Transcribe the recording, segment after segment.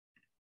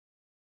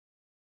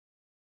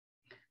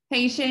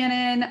Hey,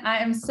 Shannon, I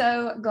am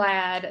so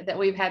glad that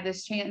we've had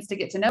this chance to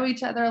get to know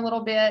each other a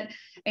little bit.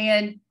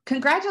 And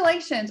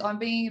congratulations on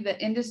being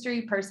the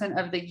Industry Person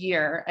of the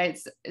Year.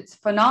 It's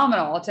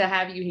phenomenal to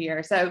have you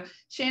here. So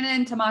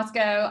Shannon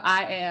Tymosko,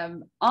 I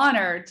am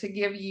honored to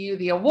give you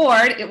the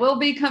award. It will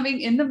be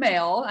coming in the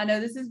mail. I know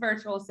this is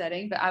virtual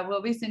setting, but I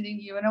will be sending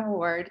you an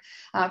award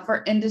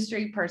for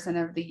Industry Person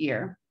of the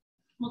Year.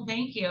 Well,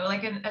 thank you.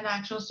 Like an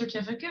actual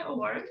certificate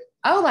award?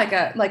 Oh, like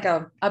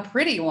a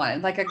pretty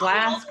one, like a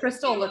glass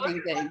crystal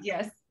looking thing.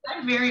 Yes.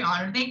 I'm very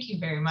honored. Thank you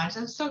very much.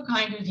 That's so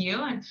kind of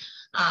you. And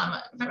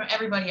for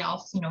everybody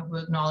else, who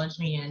acknowledged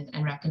me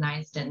and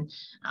recognized and,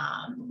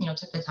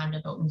 took the time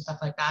to vote and stuff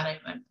like that.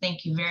 I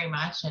thank you very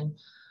much. And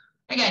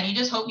again, you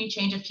just hope you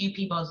change a few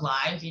people's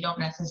lives. You don't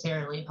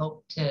necessarily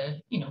hope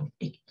to,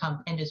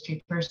 become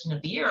Industry Person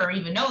of the Year or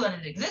even know that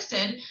it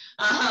existed.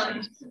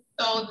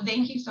 So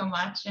thank you so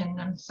much. And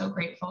I'm so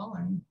grateful.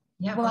 And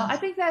yeah. Well, I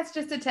think that's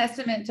just a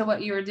testament to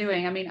what you were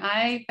doing. I mean,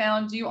 I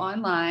found you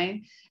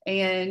online,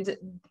 and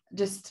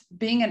just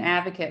being an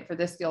advocate for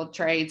the skilled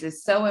trades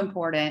is so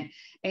important.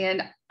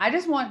 And I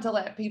just want to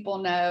let people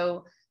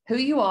know who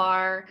you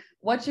are,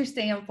 what you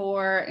stand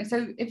for. And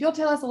so if you'll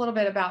tell us a little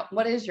bit about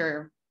what is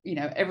your,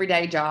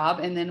 everyday job,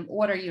 and then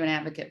what are you an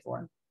advocate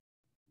for?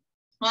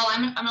 Well,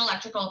 I'm an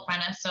electrical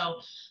apprentice, so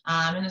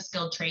I'm in the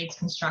skilled trades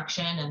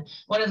construction. And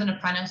what is an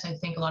apprentice? I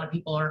think a lot of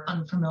people are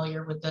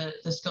unfamiliar with the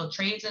skilled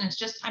trades, and it's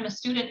just I'm a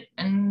student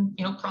and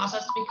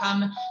process to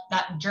become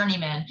that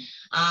journeyman.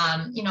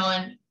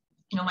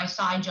 My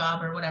side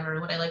job or whatever,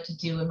 what I like to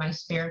do in my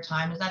spare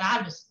time is that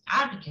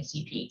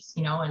advocacy piece,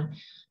 and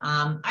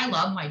I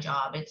love my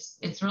job.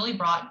 It's really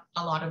brought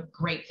a lot of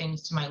great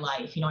things to my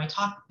life. I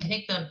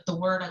think the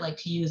word I like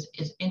to use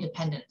is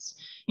independence.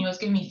 It's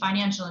given me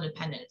financial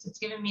independence. It's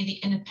given me the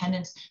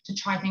independence to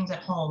try things at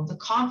home, the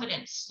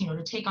confidence,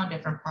 to take on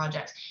different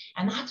projects.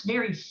 And that's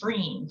very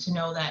freeing to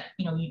know that,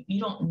 you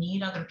don't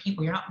need other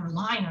people. You're not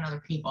relying on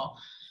other people.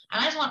 And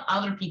I just want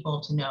other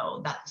people to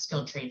know that the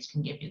skilled trades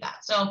can give you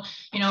that. So,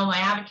 my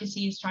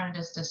advocacy is trying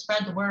to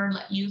spread the word,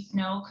 let youth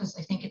know, because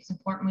I think it's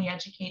important we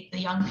educate the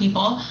young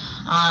people,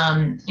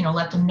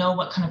 let them know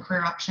what kind of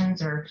career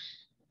options or,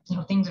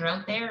 things are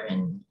out there.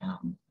 And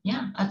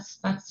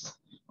that's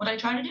what I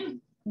try to do.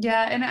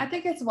 Yeah. And I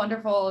think it's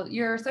wonderful.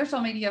 Your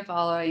social media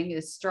following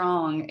is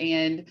strong,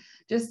 and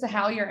just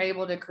how you're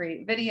able to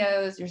create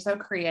videos, you're so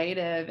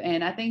creative.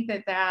 And I think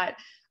that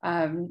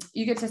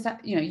you get to,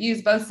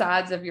 use both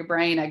sides of your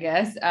brain, I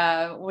guess,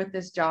 with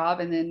this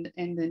job, and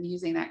then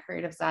using that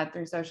creative side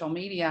through social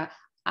media,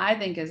 I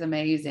think is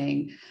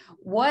amazing.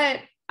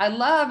 What I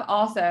love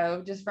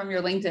also, just from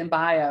your LinkedIn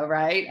bio,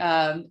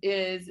 right,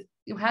 is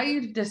how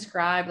you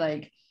describe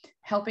like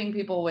helping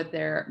people with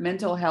their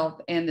mental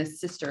health and the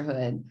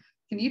sisterhood.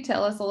 Can you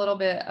tell us a little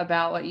bit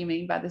about what you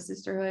mean by the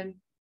sisterhood?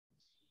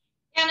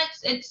 And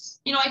it's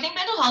I think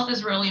mental health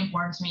is really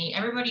important to me.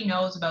 Everybody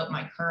knows about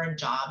my current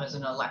job as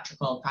an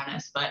electrical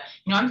apprentice, but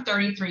I'm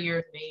 33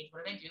 years of age.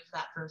 What did I do for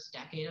that first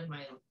decade of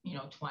my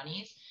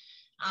 20s?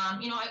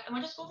 I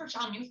went to school for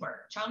child and youth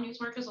work. Child and youth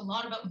work is a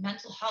lot about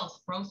mental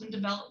health, growth and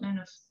development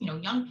of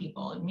young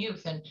people and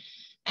youth,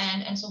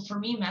 and so for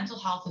me, mental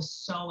health is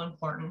so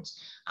important.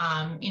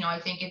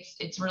 I think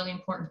it's really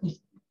important.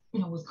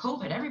 With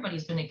COVID,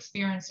 everybody's been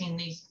experiencing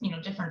these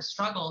different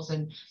struggles,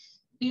 and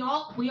we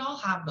all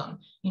have them,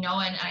 and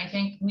I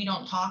think we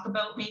don't talk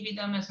about maybe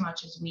them as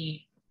much as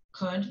we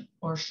could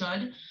or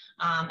should,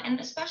 and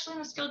especially in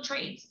the skilled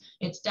trades.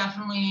 It's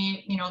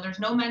definitely, there's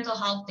no mental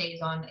health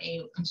days on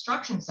a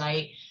construction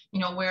site,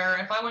 where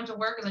if I went to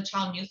work as a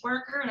child and youth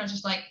worker and I was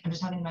just like, I'm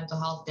just having a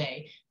mental health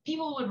day,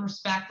 people would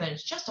respect that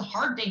it's just a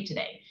hard day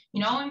today,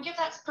 and give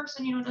that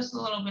person, just a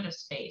little bit of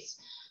space.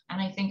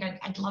 And I think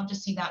I'd love to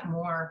see that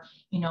more,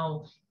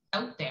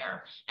 out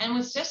there. And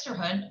with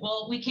sisterhood,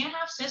 well, we can't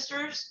have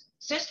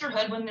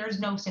sisterhood when there's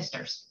no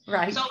sisters.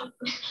 Right. So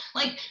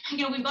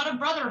we've got a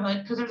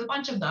brotherhood because there's a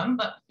bunch of them,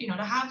 but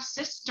to have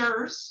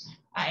sisters,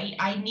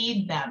 I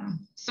need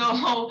them. So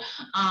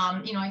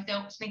I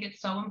think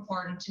it's so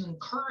important to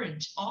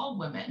encourage all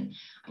women.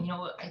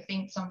 I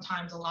think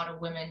sometimes a lot of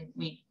women,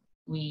 we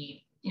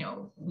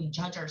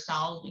judge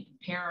ourselves, we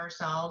compare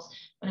ourselves,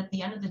 but at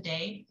the end of the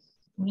day,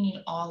 we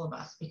need all of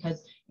us,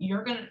 because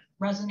you're going to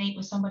resonate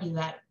with somebody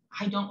that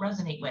I don't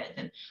resonate with,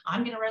 and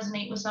I'm going to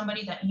resonate with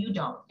somebody that you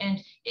don't. And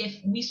if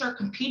we start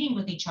competing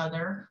with each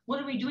other, what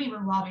are we doing?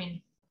 We're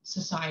robbing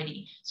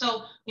society.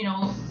 So,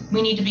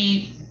 we need to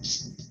be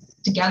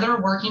together,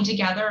 working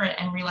together,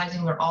 and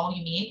realizing we're all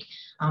unique,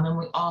 and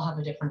we all have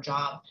a different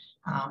job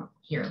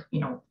here,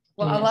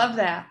 Well, I love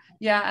that.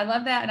 Yeah, I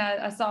love that. And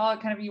I saw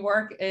kind of you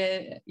work,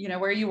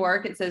 where you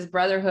work, it says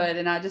brotherhood.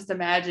 And I just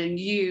imagine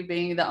you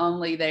being the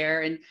only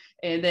there. And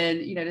then,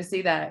 to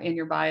see that in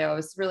your bio, I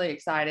was really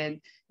excited,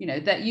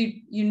 that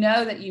you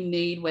know that you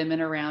need women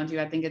around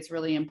you. I think it's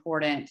really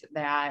important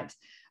that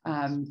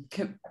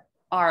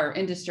our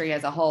industry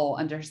as a whole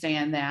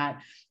understand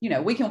that,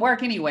 we can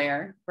work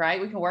anywhere,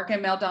 right? We can work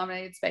in male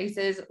dominated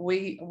spaces.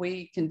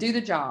 We can do the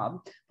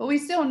job, but we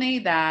still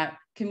need that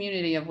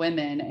community of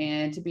women,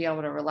 and to be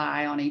able to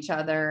rely on each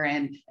other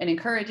and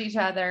encourage each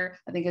other,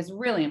 I think is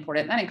really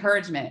important. That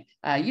encouragement,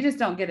 you just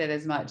don't get it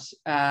as much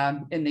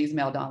in these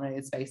male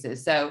dominated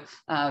spaces. So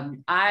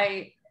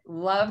I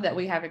love that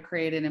we have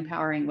created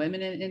Empowering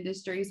Women in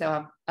Industry. So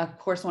I, of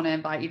course, want to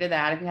invite you to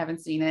that if you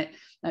haven't seen it,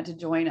 to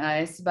join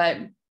us. But,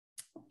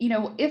 you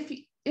know,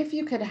 if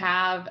you could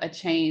have a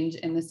change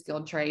in the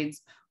skilled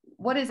trades,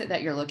 what is it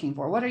that you're looking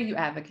for? What are you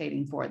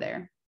advocating for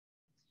there?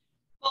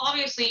 Well,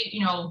 obviously,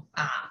 you know,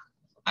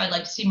 I'd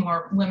like to see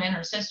more women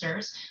or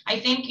sisters. I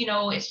think, you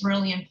know, it's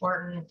really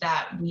important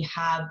that we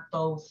have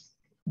both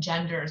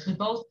genders. We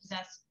both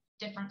possess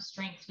different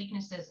strengths,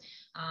 weaknesses,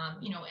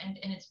 you know, and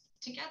it's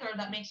together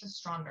that makes us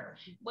stronger.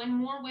 When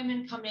more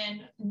women come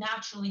in,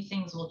 naturally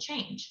things will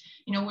change.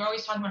 You know, we're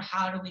always talking about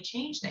how do we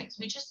change things.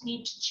 We just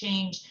need to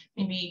change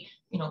maybe,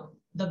 you know,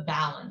 the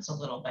balance a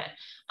little bit.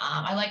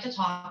 I like to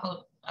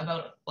talk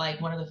about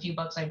like one of the few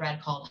books I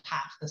read called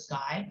Half the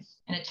Sky,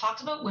 and it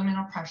talks about women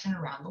oppression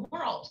around the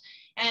world.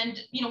 And,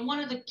 you know, one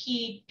of the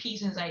key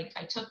pieces I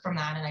took from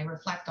that and I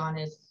reflect on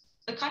is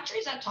the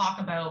countries that talk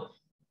about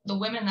the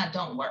women that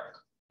don't work.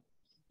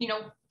 You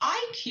know,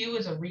 IQ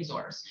is a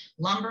resource,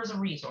 lumber is a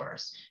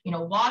resource, you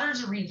know, water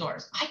is a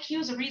resource, IQ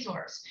is a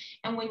resource.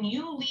 And when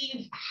you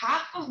leave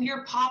half of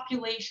your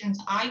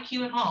population's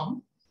IQ at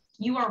home,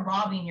 you are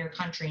robbing your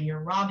country and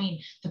you're robbing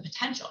the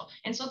potential.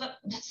 And so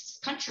this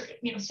country,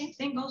 you know, same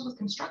thing goes with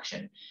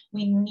construction.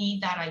 We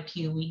need that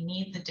IQ, we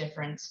need the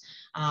difference.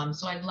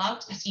 So I'd love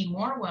to see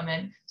more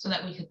women so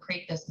that we could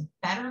create this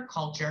better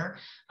culture.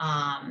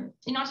 Not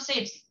to say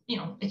it's, you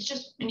know, it's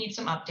just, it needs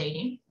some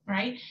updating,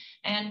 right?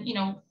 And, you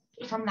know,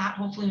 from that,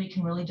 hopefully we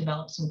can really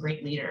develop some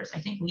great leaders. I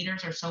think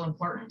leaders are so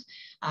important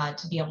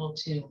to be able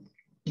to,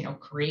 you know,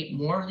 create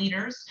more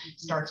leaders. It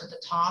starts at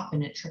the top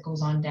and it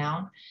trickles on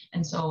down.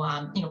 And so,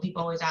 you know,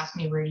 people always ask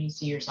me, where do you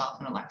see yourself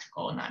in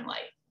electrical? And I'm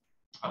like,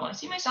 oh, I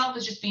see myself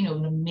as just being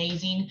an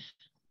amazing,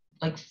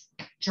 like,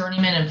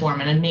 journeyman and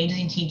foreman, an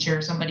amazing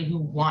teacher, somebody who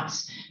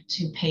wants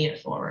to pay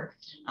it forward.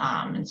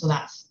 And so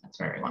that's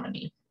where I want to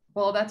be.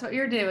 Well, that's what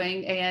you're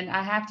doing. And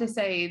I have to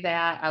say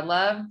that I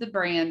love the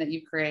brand that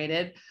you've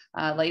created,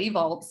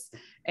 Lady.Voltz.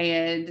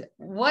 And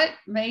what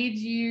made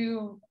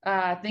you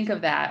think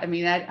of that? I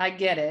mean, I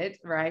get it,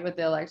 right, with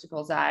the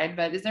electrical side,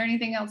 but is there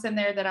anything else in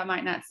there that I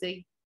might not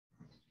see?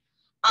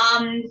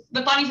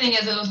 The funny thing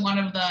is, it was one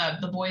of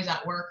the boys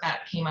at work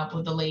that came up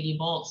with the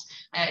Lady.Voltz.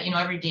 You know,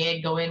 every day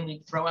I'd go in,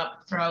 we'd throw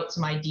out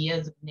some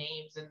ideas of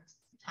names, and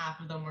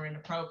half of them were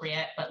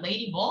inappropriate. But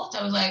Lady.Voltz,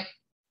 I was like,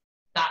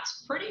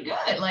 that's pretty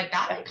good. Like,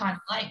 that I kind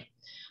of like.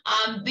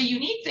 The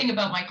unique thing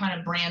about my kind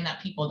of brand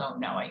that people don't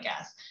know, I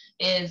guess,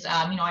 is,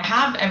 you know, I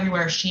have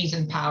everywhere she's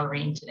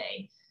empowering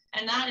today.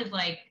 And that is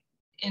like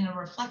in a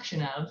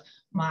reflection of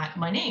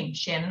my name,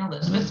 Shannon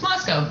Elizabeth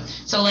Tymosko.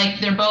 So like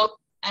they're both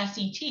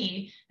SET.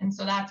 And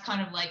so that's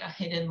kind of like a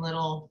hidden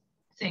little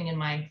thing in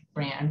my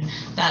brand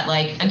that,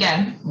 like,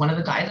 again, one of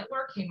the guys at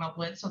work came up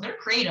with. So they're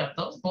creative.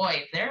 Those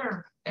boys,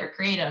 they're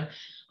creative.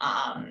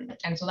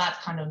 And so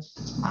that's kind of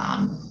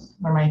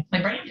where my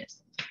brand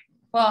is.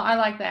 Well, I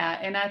like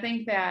that. And I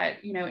think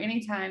that, you know,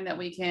 anytime that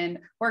we can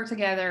work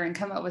together and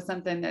come up with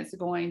something that's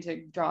going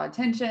to draw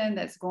attention,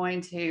 that's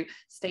going to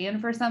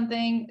stand for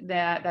something,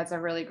 that's a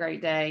really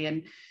great day.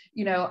 And,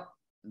 you know,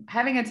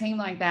 having a team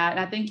like that, and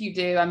I think you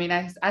do. I mean,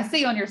 I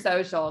see on your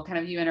social kind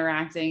of you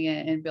interacting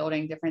and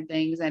building different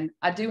things. And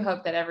I do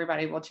hope that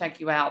everybody will check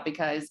you out,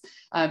 because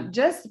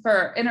just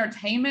for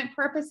entertainment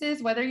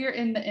purposes, whether you're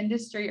in the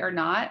industry or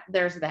not,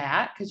 there's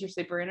that, because you're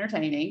super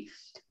entertaining.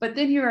 But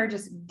then you are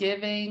just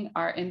giving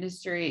our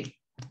industry,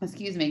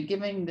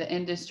 giving the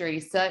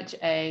industry such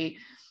a,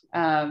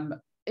 a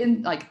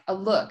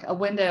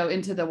window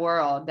into the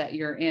world that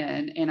you're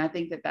in. And I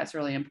think that that's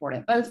really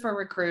important, both for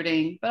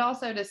recruiting, but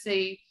also to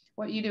see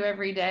what you do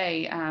every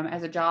day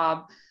as a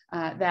job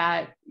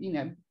that, you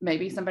know,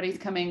 maybe somebody's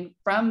coming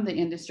from the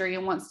industry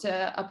and wants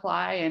to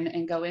apply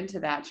and go into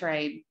that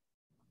trade.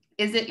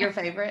 Is it your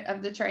favorite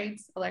of the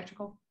trades,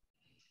 electrical?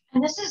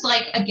 And this is,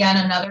 like, again,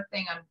 another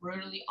thing I'm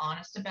brutally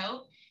honest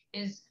about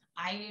is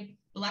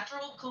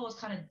electrical is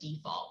kind of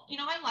default. You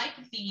know, I like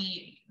the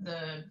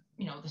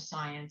you know, the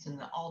science and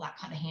all that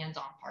kind of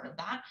hands-on part of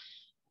that.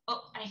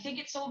 But I think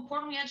it's so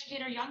important we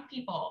educate our young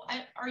people.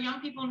 Our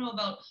young people know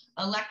about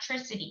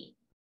electricity,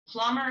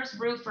 plumbers,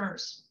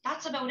 roofers.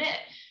 That's about it.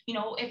 You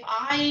know, if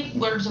I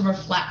were to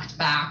reflect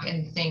back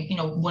and think, you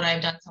know, would I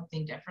have done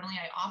something differently?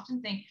 I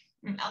often think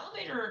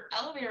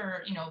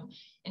elevator, you know,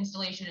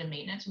 installation and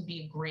maintenance would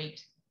be a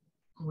great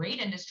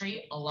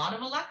industry, a lot of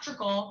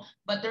electrical,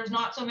 but there's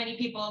not so many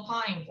people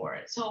applying for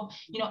it. So,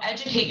 you know,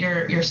 educate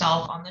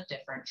yourself on the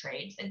different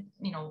trades. And,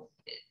 you know,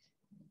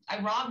 I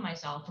robbed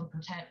myself from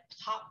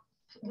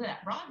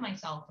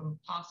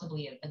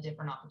possibly a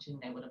different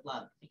opportunity I would have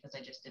loved because I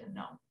just didn't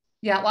know.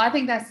 Yeah, well, I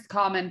think that's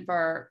common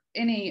for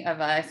any of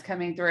us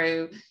coming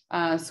through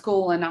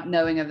school and not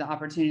knowing of the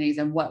opportunities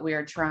and what we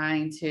are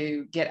trying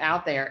to get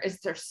out there. Is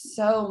there's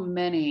so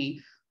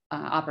many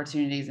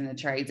opportunities in the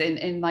trades.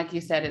 And like you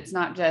said, it's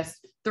not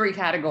just 3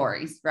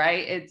 categories,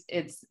 right?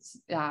 It's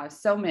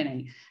so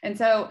many. And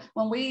so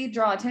when we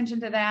draw attention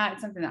to that,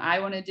 it's something that I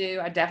want to do.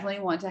 I definitely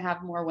want to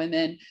have more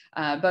women,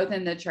 both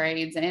in the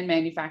trades and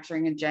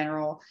manufacturing in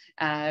general,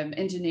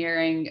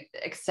 engineering,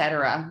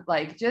 etc.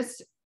 Like,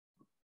 just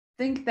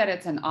think that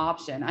it's an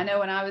option. I know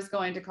when I was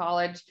going to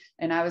college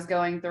and I was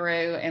going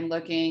through and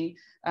looking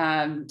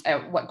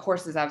at what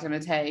courses I was going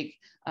to take,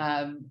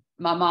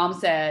 my mom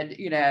said,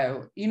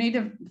 you need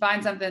to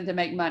find something to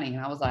make money.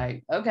 And I was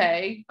like,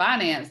 okay,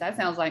 finance, that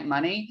sounds like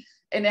money.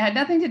 And it had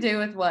nothing to do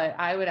with what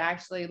I would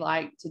actually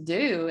like to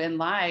do in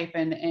life.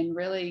 And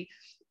really,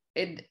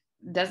 it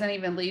doesn't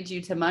even lead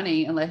you to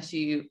money unless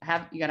you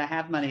got to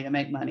have money to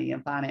make money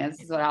in finance,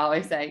 is what I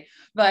always say.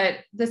 But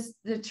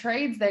the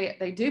trades,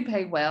 they do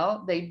pay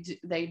well.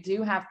 They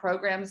do have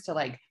programs to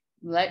like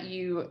let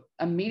you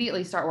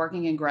immediately start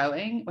working and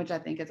growing, which I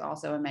think is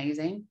also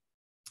amazing.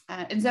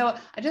 And so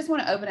I just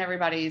want to open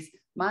everybody's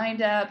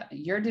mind up.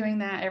 You're doing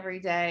that every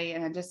day.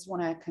 And I just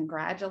want to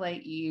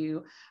congratulate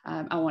you.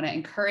 I want to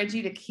encourage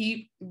you to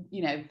keep,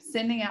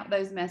 sending out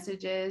those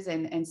messages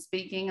and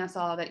speaking. I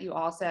saw that you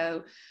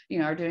also,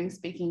 are doing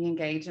speaking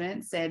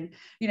engagements, and,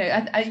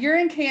 you're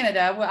in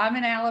Canada. Well, I'm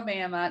in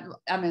Alabama.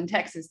 I'm in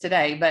Texas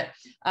today, but,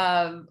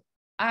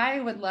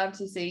 I would love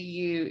to see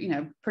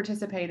you,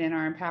 participate in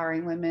our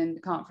Empowering Women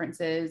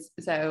conferences.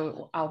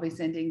 So I'll be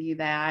sending you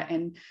that,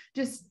 and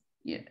just,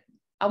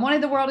 I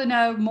wanted the world to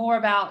know more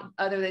about,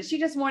 other than she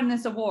just won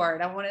this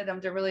award. I wanted them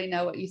to really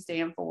know what you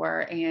stand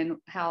for and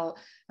how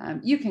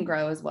you can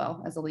grow as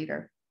well as a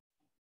leader.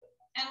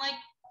 And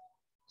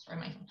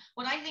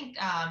what I think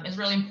is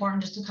really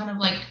important, just to kind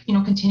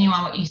of continue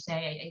on what you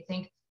say, I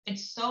think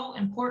it's so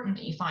important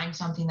that you find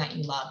something that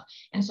you love.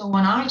 And so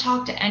when I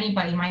talk to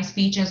anybody, my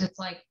speeches, it's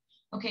like,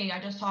 okay, I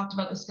just talked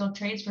about the skilled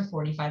trades for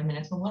 45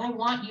 minutes, but what I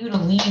want you to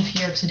leave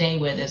here today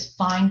with is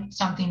find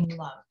something you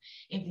love.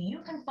 If you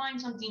can find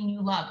something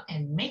you love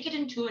and make it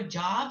into a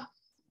job,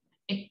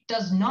 it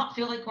does not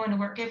feel like going to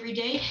work every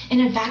day. And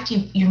in fact,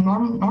 you're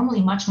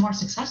normally much more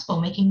successful,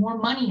 making more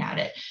money at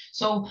it.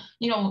 So,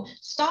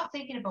 stop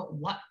thinking about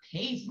what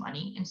pays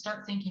money and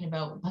start thinking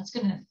about what's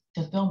going to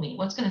fulfill me,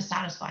 what's going to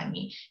satisfy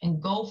me, and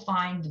go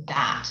find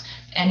that.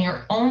 And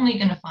you're only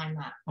going to find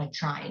that by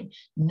trying,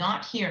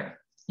 not here.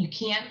 You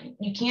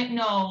can't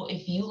know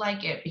if you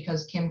like it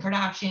because Kim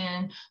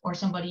Kardashian or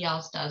somebody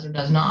else does or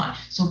does not.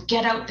 So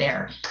get out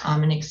there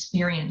and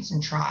experience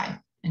and try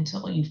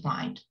until you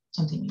find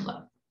something you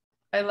love.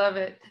 I love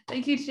it.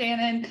 Thank you,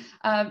 Shannon.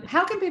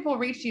 How can people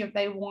reach you if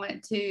they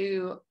want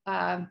to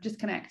just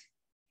connect?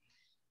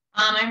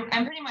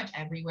 I'm pretty much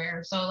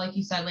everywhere. So like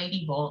you said,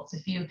 Lady.Voltz,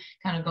 if you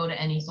kind of go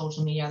to any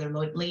social media, either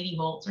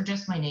Lady.Voltz or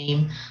just my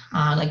name,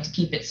 I like to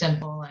keep it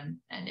simple. And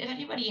if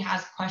anybody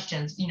has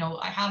questions,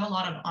 I have a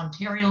lot of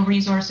Ontario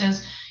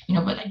resources,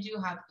 but I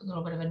do have a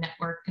little bit of a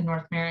network in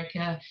North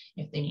America.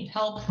 If they need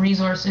help,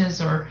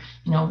 resources, or,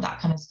 that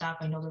kind of stuff.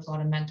 I know there's a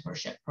lot of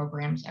mentorship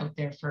programs out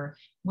there for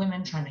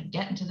women trying to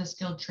get into the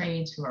skilled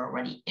trades who are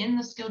already in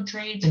the skilled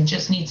trades and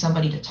just need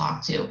somebody to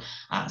talk to.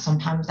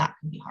 Sometimes that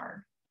can be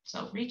hard.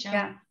 So reach out.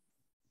 Yeah.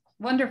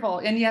 Wonderful.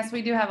 And yes,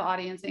 we do have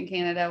audience in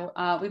Canada.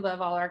 We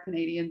love all our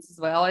Canadians as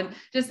well, and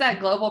just that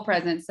global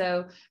presence.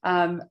 So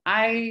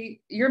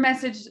your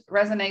message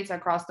resonates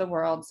across the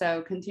world.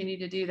 So continue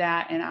to do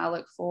that. And I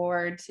look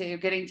forward to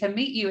getting to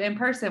meet you in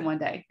person one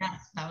day. Yes,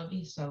 that would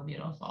be so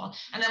beautiful.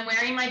 And then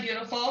wearing my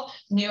beautiful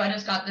I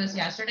just got this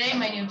yesterday,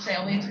 my new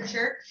Trailblazer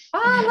shirt.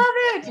 Oh, I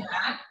love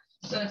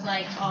it. So it's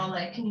like all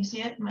like, can you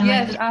see it?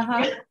 Yes.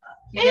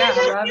 Yeah,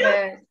 I love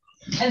it.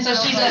 And so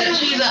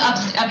she's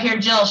up here,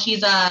 Jill.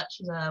 She's a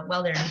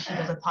welder and she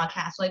does a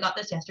podcast. So I got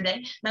this yesterday,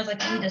 and I was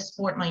like, I need to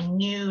sport my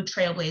new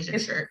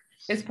Trailblazer shirt.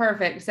 It's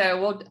perfect.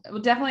 So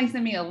we'll definitely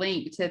send me a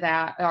link to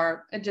that,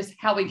 or just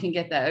how we can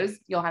get those.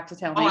 You'll have to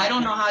tell me. Oh, I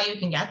don't know how you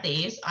can get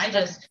these.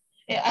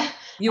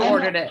 You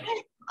ordered it.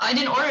 I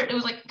didn't order it. It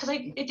was like, because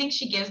I think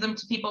she gives them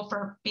to people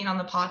for being on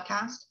the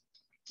podcast.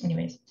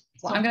 Anyways.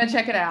 Well, I'm going to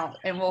check it out,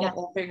 and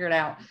we'll figure it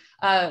out.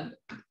 I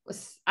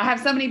have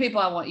so many people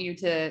I want you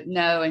to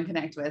know and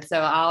connect with, so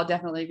I'll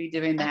definitely be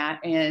doing that.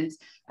 And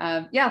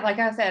like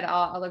I said,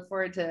 I'll look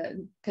forward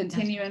to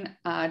continuing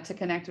to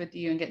connect with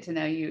you and get to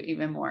know you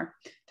even more.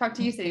 Talk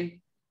to you soon.